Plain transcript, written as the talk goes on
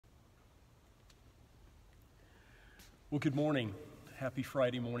Well, good morning. Happy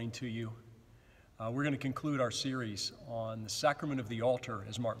Friday morning to you. We're going to conclude our series on the sacrament of the altar,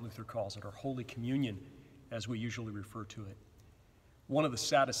 as Martin Luther calls it, or Holy Communion, as we usually refer to it. One of the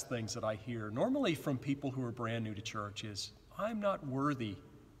saddest things that I hear, normally from people who are brand new to church, is, I'm not worthy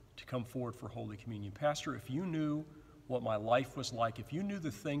to come forward for Holy Communion. Pastor, if you knew what my life was like, if you knew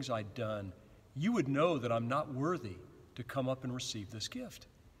the things I'd done, you would know that I'm not worthy to come up and receive this gift.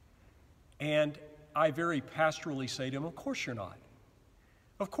 And I very pastorally say to him, of course you're not.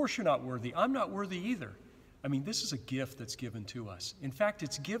 Of course you're not worthy. I'm not worthy either. I mean, this is a gift that's given to us. In fact,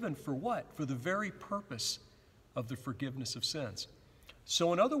 it's given for what? For the very purpose of the forgiveness of sins.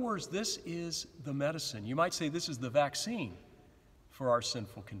 So in other words, this is the medicine. You might say this is the vaccine for our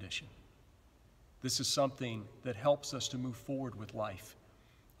sinful condition. This is something that helps us to move forward with life.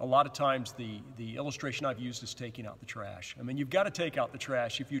 A lot of times the illustration I've used is taking out the trash. I mean, you've got to take out the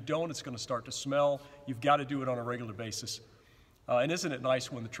trash. If you don't, it's going to start to smell. You've got to do it on a regular basis. And isn't it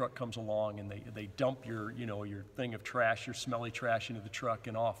nice when the truck comes along and they dump your thing of trash, your smelly trash into the truck,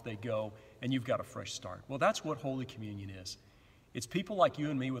 and off they go, and you've got a fresh start. Well, that's what Holy Communion is. It's people like you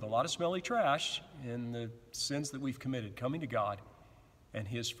and me with a lot of smelly trash and the sins that we've committed coming to God and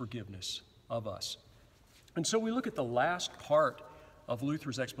His forgiveness of us. And so we look at the last part of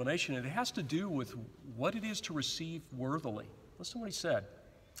Luther's explanation, and it has to do with what it is to receive worthily. Listen to what he said.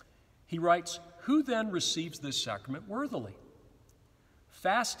 He writes, "Who then receives this sacrament worthily?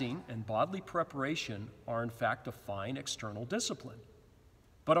 Fasting and bodily preparation are in fact a fine external discipline.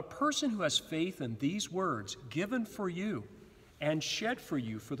 But a person who has faith in these words, given for you and shed for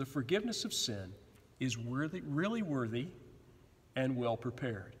you for the forgiveness of sin, is really worthy and well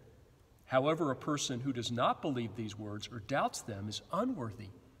prepared. However, a person who does not believe these words or doubts them is unworthy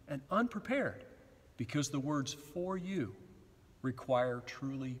and unprepared, because the words for you require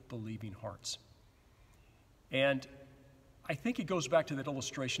truly believing hearts." And I think it goes back to that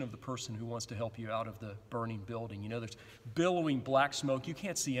illustration of the person who wants to help you out of the burning building. You know, there's billowing black smoke. You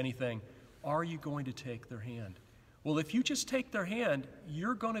can't see anything. Are you going to take their hand? Well, if you just take their hand,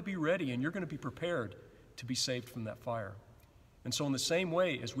 you're going to be ready and you're going to be prepared to be saved from that fire. And so in the same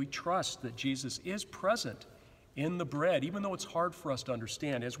way, as we trust that Jesus is present in the bread, even though it's hard for us to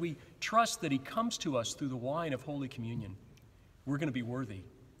understand, as we trust that He comes to us through the wine of Holy Communion, we're going to be worthy.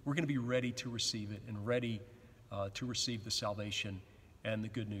 We're going to be ready to receive it and ready to receive the salvation and the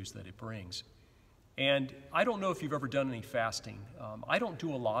good news that it brings. And I don't know if you've ever done any fasting. I don't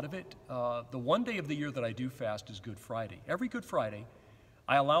do a lot of it. The one day of the year that I do fast is Good Friday. Every Good Friday,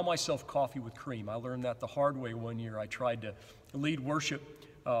 I allow myself coffee with cream. I learned that the hard way one year. I tried to lead worship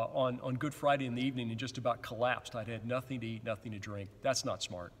on Good Friday in the evening and just about collapsed. I'd had nothing to eat, nothing to drink. That's not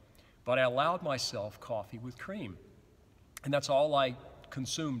smart. But I allowed myself coffee with cream. And that's all I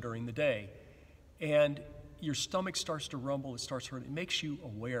consumed during the day. And your stomach starts to rumble, it starts hurting. It makes you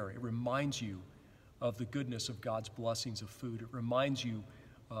aware. It reminds you of the goodness of God's blessings of food. It reminds you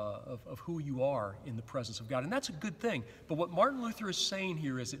of who you are in the presence of God. And that's a good thing. But what Martin Luther is saying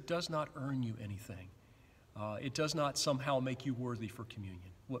here is it does not earn you anything. It does not somehow make you worthy for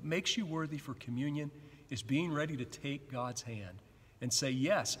communion. What makes you worthy for communion is being ready to take God's hand and say,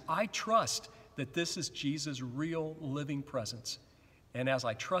 yes, I trust that this is Jesus' real living presence. And as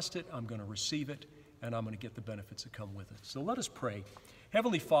I trust it, I'm going to receive it, and I'm going to get the benefits that come with it. So let us pray.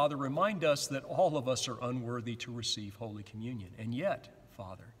 Heavenly Father, remind us that all of us are unworthy to receive Holy Communion. And yet,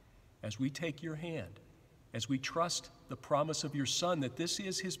 Father, as we take your hand, as we trust the promise of your Son that this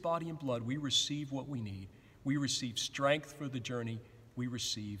is His body and blood, we receive what we need. We receive strength for the journey. We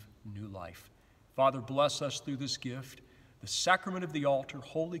receive new life. Father, bless us through this gift, the sacrament of the altar,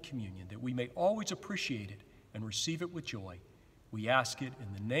 Holy Communion, that we may always appreciate it and receive it with joy. We ask it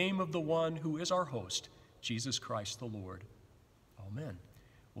in the name of the one who is our host, Jesus Christ the Lord. Amen.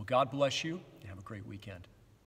 Well, God bless you and have a great weekend.